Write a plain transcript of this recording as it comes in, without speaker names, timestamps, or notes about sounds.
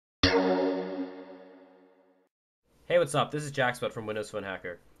Hey, what's up? This is Jackspot from Windows Phone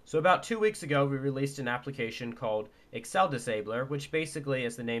Hacker. So about 2 weeks ago, we released an application called Excel Disabler, which basically,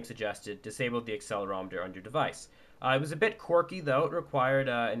 as the name suggested, disabled the accelerometer on your device. It was a bit quirky, though. It required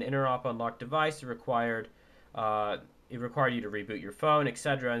an interop unlocked device. Uh, it required you to reboot your phone,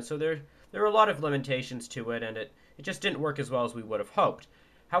 etc. And so there were a lot of limitations to it, and it just didn't work as well as we would have hoped.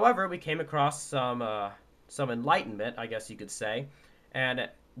 However, we came across some enlightenment, I guess you could say, and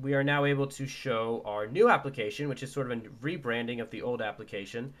we are now able to show our new application, which is sort of a rebranding of the old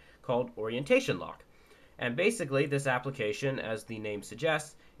application called Orientation Lock. And basically, this application, as the name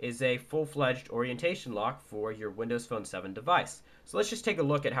suggests, is a full-fledged orientation lock for your Windows Phone 7 device. So let's just take a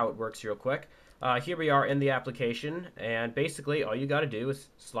look at how it works real quick. Here we are in the application, and basically all you got to do is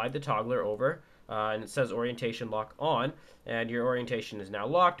slide the toggler over, and it says Orientation Lock On, and your orientation is now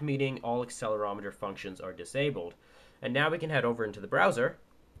locked, meaning all accelerometer functions are disabled. And now we can head over into the browser,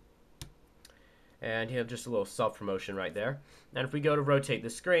 and you have just a little self-promotion right there. And if we go to rotate the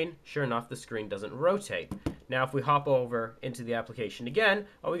screen, sure enough, the screen doesn't rotate. Now if we hop over into the application again,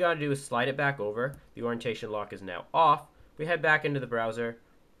 all we got to do is slide it back over. The orientation lock is now off. We head back into the browser,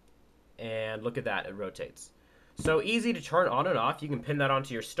 and look at that, it rotates. So easy to turn on and off. You can pin that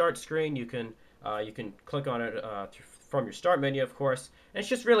onto your start screen. You can click on it from your start menu, of course. And it's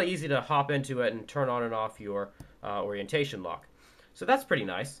just really easy to hop into it and turn on and off your orientation lock. So that's pretty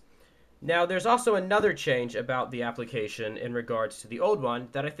nice. Now, there's also another change about the application in regards to the old one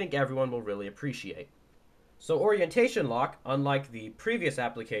that I think everyone will really appreciate. So Orientation Lock, unlike the previous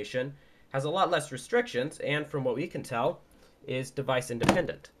application, has a lot less restrictions and, from what we can tell, is device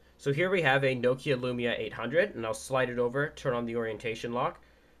independent. So here we have a Nokia Lumia 800, and I'll slide it over, turn on the Orientation Lock,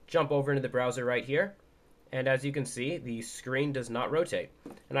 jump over into the browser right here, and as you can see, the screen does not rotate.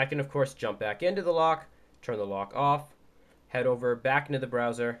 And I can, of course, jump back into the lock, turn the lock off, head over back into the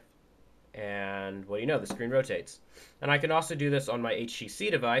browser, and what do you know, the screen rotates. And I can also do this on my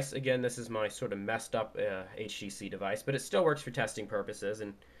HTC device. Again, this is my sort of messed up HTC device, but it still works for testing purposes,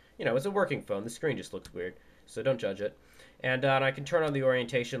 and you know, it's a working phone. The screen just looks weird, so don't judge it. And I can turn on the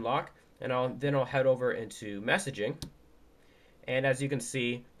orientation lock, and then I'll head over into messaging, and as you can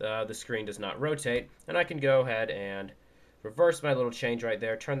see, the screen does not rotate, and I can go ahead and reverse my little change right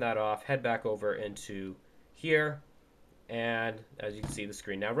there, turn that off, head back over into here, and as you can see, the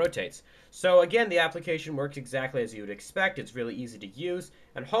screen now rotates. So again, the application works exactly as you would expect. It's really easy to use,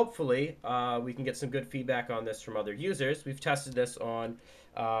 and hopefully we can get some good feedback on this from other users. We've tested this on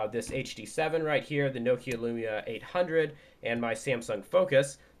this HD7 right here, the Nokia Lumia 800, and my Samsung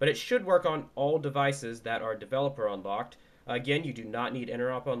Focus, but it should work on all devices that are developer unlocked. Again, you do not need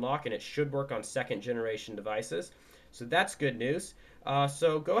interop unlock, and it should work on second generation devices. So that's good news.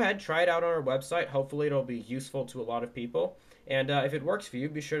 So go ahead, try it out on our website. Hopefully it'll be useful to a lot of people. And if it works for you,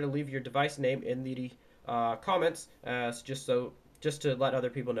 be sure to leave your device name in the comments just to let other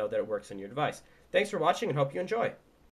people know that it works on your device. Thanks for watching and hope you enjoy.